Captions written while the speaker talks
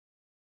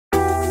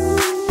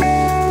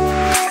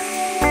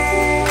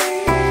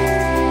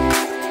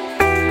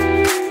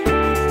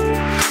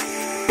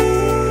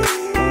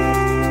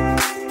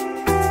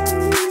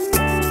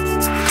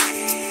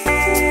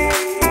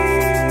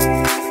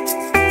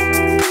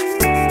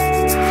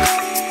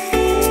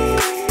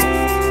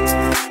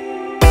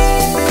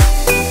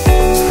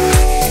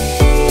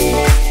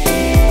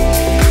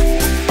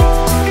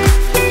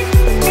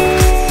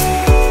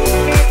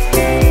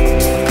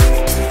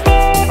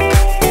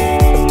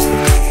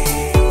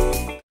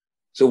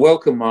So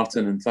welcome,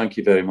 Martin, and thank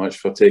you very much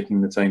for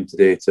taking the time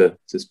today to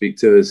speak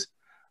to us.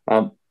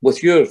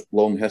 With your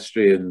long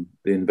history in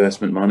the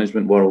investment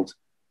management world,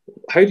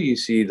 how do you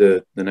see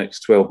the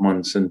next 12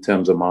 months in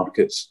terms of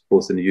markets,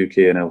 both in the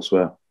UK and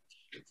elsewhere?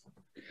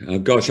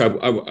 Gosh,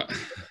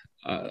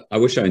 I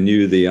wish I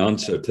knew the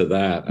answer to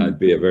that. I'd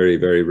be a very,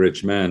 very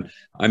rich man.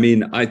 I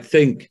mean, I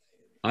think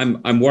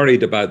I'm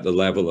worried about the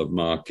level of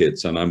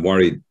markets, and I'm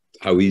worried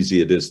how easy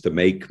it is to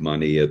make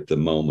money at the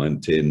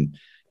moment.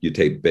 You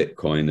take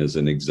Bitcoin as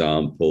an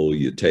example,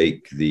 you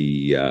take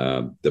the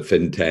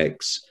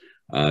fintechs,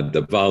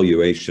 the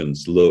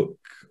valuations look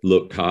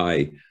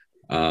high.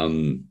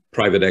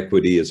 Private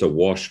equity is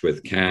awash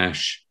with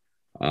cash.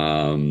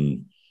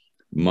 Markets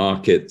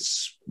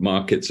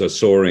are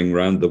soaring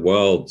around the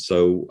world.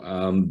 So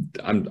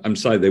I'm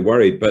slightly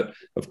worried, but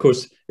of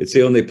course it's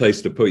the only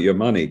place to put your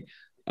money.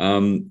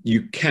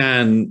 You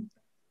can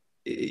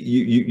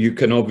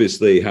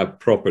obviously have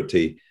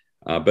property,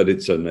 but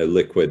it's an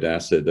illiquid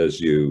asset,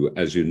 as you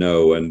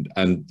know,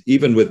 and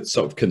even with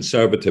sort of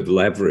conservative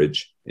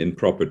leverage in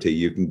property,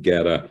 you can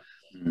get a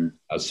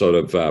sort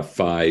of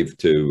 5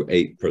 to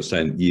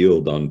 8%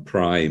 yield on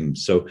prime.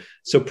 So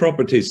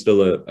property is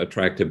still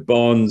attractive.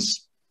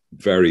 Bonds,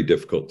 very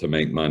difficult to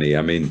make money.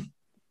 I mean,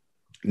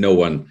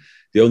 the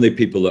only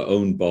people that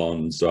own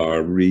bonds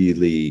are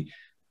really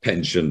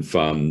pension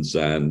funds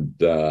and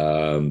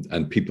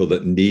people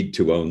that need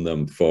to own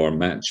them for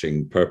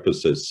matching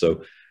purposes.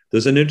 So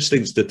there's an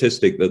interesting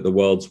statistic that the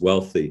world's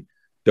wealthy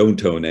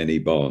don't own any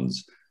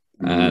bonds,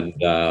 and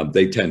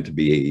they tend to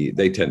be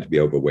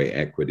overweight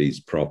equities,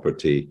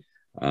 property.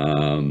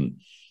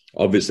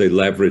 Obviously,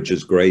 leverage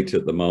is great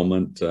at the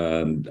moment,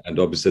 and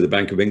obviously the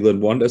Bank of England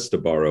want us to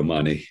borrow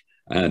money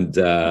and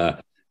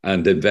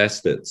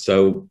invest it.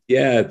 So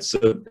yeah, it's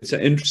an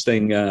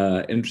interesting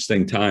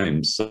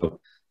time. So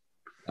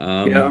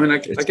yeah, I mean, I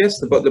guess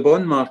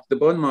the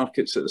bond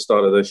markets at the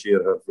start of this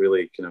year have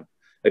really kind of,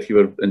 if you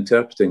were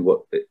interpreting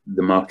what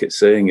the market's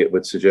saying, it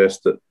would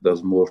suggest that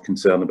there's more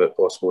concern about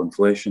possible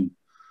inflation.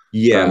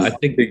 Yeah, I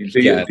think. Do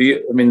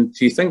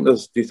you think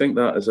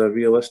that is a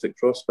realistic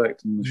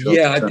prospect in the short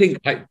term?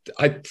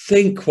 I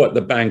think what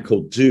the bank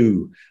will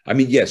do. I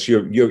mean, yes,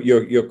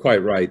 you're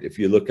quite right. If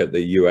you look at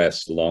the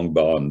U.S. long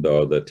bond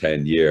or the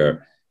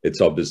 10-year,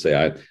 it's obviously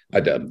I'm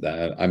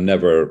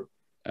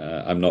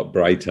not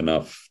bright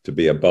enough to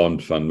be a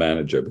bond fund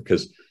manager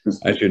because,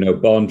 as you know,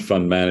 bond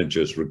fund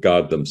managers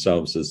regard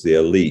themselves as the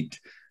elite,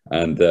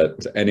 and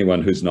that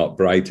anyone who's not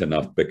bright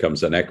enough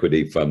becomes an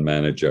equity fund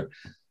manager.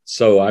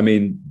 So, I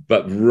mean,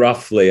 but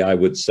roughly, I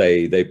would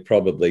say they've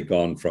probably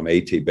gone from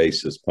 80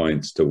 basis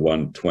points to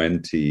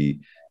 120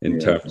 in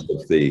terms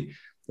of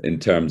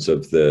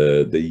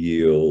the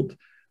yield,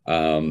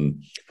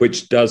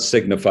 which does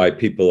signify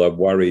people are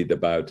worried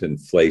about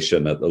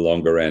inflation at the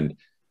longer end.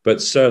 But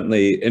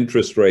certainly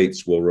interest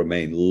rates will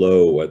remain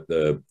low at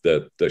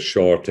the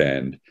short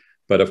end.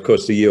 But of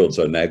course, the yields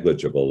are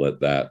negligible at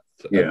that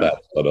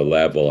sort of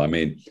level. I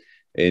mean,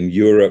 in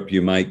Europe,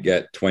 you might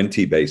get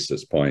 20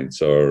 basis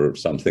points or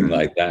something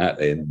like that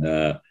in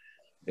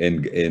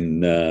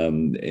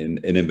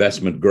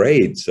investment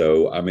grade.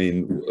 So, I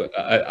mean,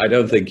 I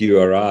don't think you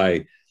or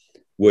I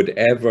would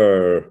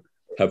ever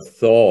have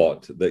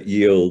thought that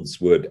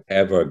yields would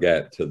ever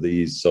get to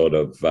these sort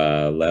of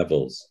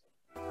levels.